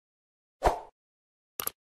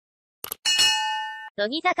乃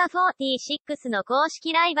木坂46の公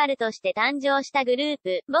式ライバルとして誕生したグルー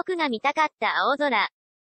プ、僕が見たかった青空。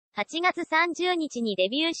8月30日にデ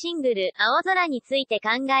ビューシングル、青空について考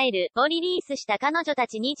える、をリリースした彼女た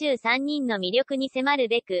ち23人の魅力に迫る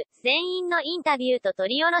べく、全員のインタビューと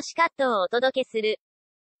取り下ろしカットをお届けする。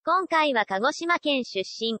今回は鹿児島県出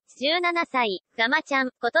身、17歳、ガマちゃん、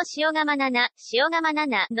こと塩釜奈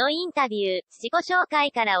々のインタビュー、自己紹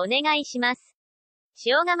介からお願いします。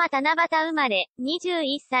塩釜七夕生まれ、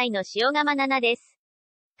21歳の塩釜奈々です。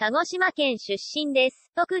鹿児島県出身です。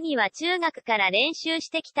特技は中学から練習し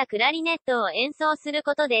てきたクラリネットを演奏する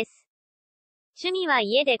ことです。趣味は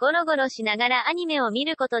家でゴロゴロしながらアニメを見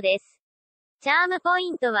ることです。チャームポイ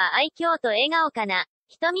ントは愛嬌と笑顔かな。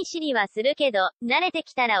人見知りはするけど、慣れて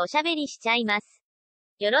きたらおしゃべりしちゃいます。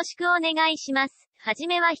よろしくお願いします。はじ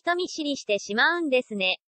めは人見知りしてしまうんです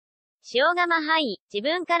ね。塩釜はい、自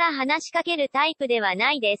分から話しかけるタイプでは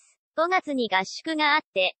ないです。5月に合宿があっ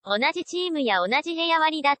て、同じチームや同じ部屋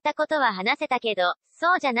割りだったことは話せたけど、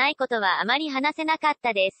そうじゃないことはあまり話せなかっ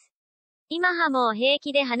たです。今はもう平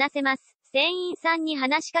気で話せます。船員さんに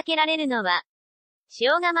話しかけられるのは、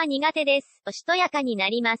塩釜苦手です。おしとやかにな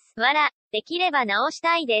ります。できれば直し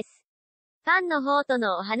たいです。ファンの方と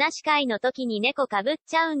のお話し会の時に猫かぶっ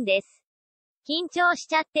ちゃうんです。緊張し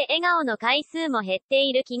ちゃって笑顔の回数も減って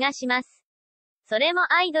いる気がします。それ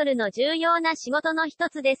もアイドルの重要な仕事の一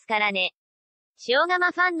つですからね。塩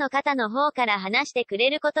釜ファンの方の方から話してく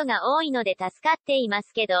れることが多いので助かっていま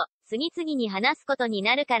すけど、次々に話すことに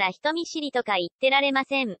なるから人見知りとか言ってられま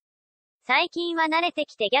せん。最近は慣れて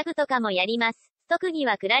きてギャグとかもやります。特技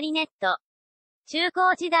はクラリネット。中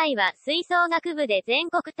高時代は吹奏楽部で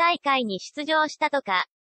全国大会に出場したとか。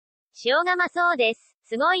塩釜そうです。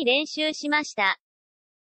すごい練習しました。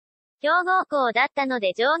強豪校だったの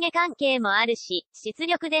で上下関係もあるし、実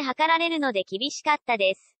力で測られるので厳しかった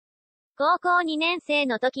です。高校2年生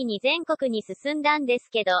の時に全国に進んだんです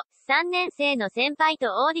けど、3年生の先輩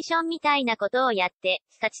とオーディションみたいなことをやって、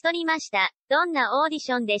勝ち取りました。どんなオーディ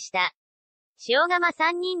ションでした？塩釜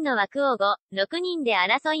3人の枠を6人で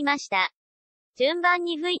争いました。順番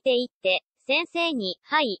に吹いていって、先生に、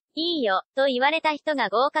はい、いいよ、と言われた人が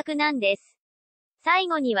合格なんです。最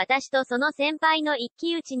後に私とその先輩の一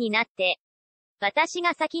騎打ちになって、私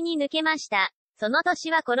が先に抜けました。その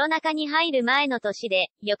年はコロナ禍に入る前の年で、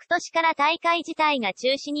翌年から大会自体が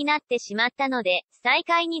中止になってしまったので、大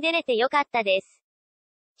会に出れてよかったです。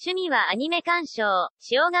趣味はアニメ鑑賞、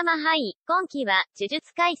塩釜はい、今期は、呪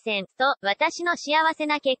術廻戦と、私の幸せ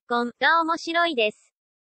な結婚が面白いです。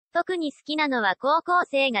特に好きなのは高校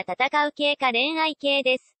生が戦う系か恋愛系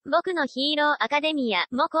です。僕のヒーローアカデミア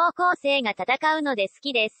も高校生が戦うので好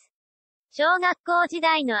きです。小学校時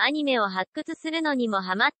代のアニメを発掘するのにも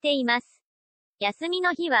ハマっています。休み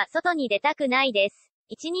の日は外に出たくないです。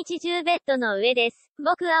一日中ベッドの上です。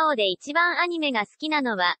僕青で一番アニメが好きな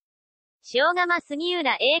のは、塩釜杉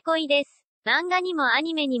浦英恋です。漫画にもア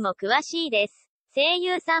ニメにも詳しいです。声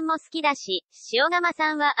優さんも好きだし、塩釜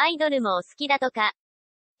さんはアイドルもお好きだとか。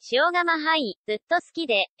塩釜はい、ずっと好き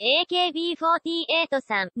で、AKB48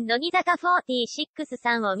 さん、乃木坂46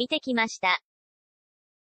さんを見てきました。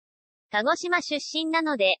鹿児島出身な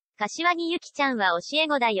ので、柏木由紀ちゃんは教え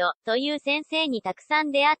子だよ、という先生にたくさ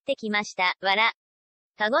ん出会ってきました。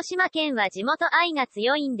鹿児島県は地元愛が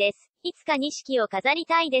強いんです。いつか錦を飾り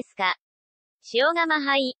たいですか？塩釜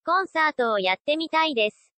はい、コンサートをやってみたいで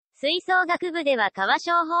す。吹奏楽部では川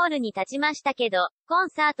小ホールに立ちましたけど、コ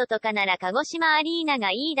ンサートとかなら鹿児島アリーナ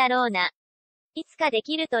がいいだろうな。いつかで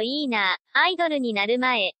きるといいな。アイドルになる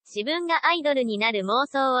前、自分がアイドルになる妄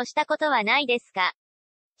想をしたことはないですか？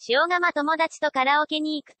塩釜友達とカラオケ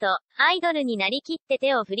に行くと、アイドルになりきって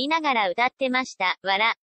手を振りながら歌ってました。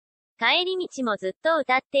帰り道もずっと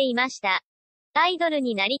歌っていました。アイドル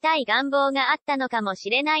になりたい願望があったのかも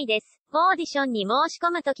しれないです。オーディションに申し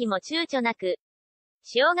込む時も躊躇なく、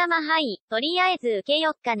塩釜はい、とりあえず受けよ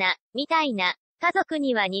っかな、みたいな。家族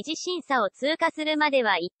には二次審査を通過するまで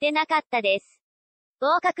は言ってなかったです。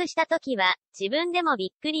合格した時は、自分でもびっ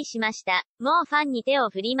くりしました。もうファンに手を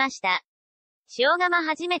振りました。塩釜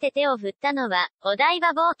初めて手を振ったのは、お台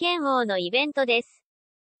場冒険王のイベントです。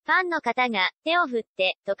ファンの方が、手を振っ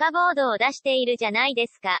て、とかボードを出しているじゃないで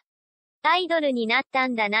すか。アイドルになった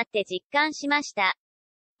んだなって実感しました。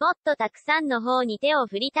もっとたくさんの方に手を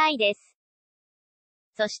振りたいです。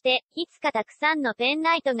そして、いつかたくさんのペン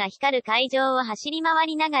ライトが光る会場を走り回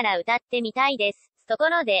りながら歌ってみたいです。とこ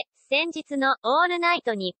ろで、先日のオールナイ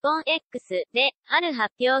トニッポン X で、ある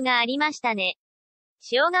発表がありましたね。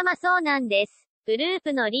塩釜そうなんです。グルー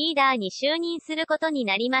プのリーダーに就任することに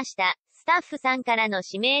なりました。スタッフさんからの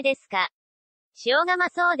指名ですか？塩釜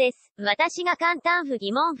そうです。私が簡単符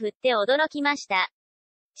疑問符って驚きました。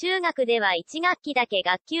中学では1学期だけ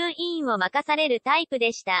学級委員を任されるタイプ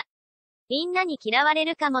でした。みんなに嫌われ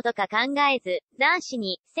るかもとか考えず、男子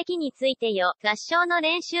に、席についてよ、合唱の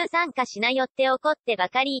練習参加しなよって怒ってば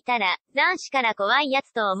かりいたら、男子から怖いや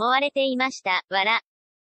つと思われていました。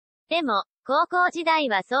でも、高校時代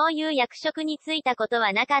はそういう役職に就いたこと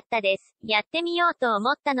はなかったです。やってみようと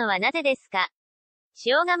思ったのはなぜですか？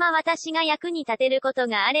塩釜私が役に立てること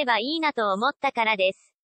があればいいなと思ったからで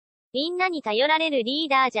す。みんなに頼られるリー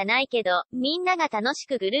ダーじゃないけど、みんなが楽し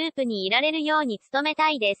くグループにいられるように努めた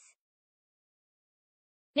いです。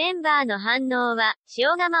メンバーの反応は、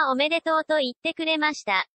塩釜おめでとうと言ってくれまし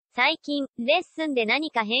た。最近、レッスンで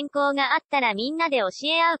何か変更があったらみんなで教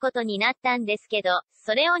え合うことになったんですけど、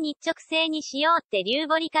それを日直制にしようって龍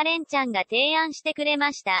堀カレンちゃんが提案してくれ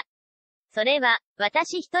ました。それは、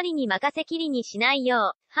私一人に任せきりにしない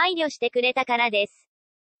よう、配慮してくれたからです。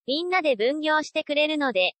みんなで分業してくれる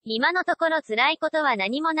ので、今のところ辛いことは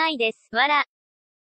何もないです。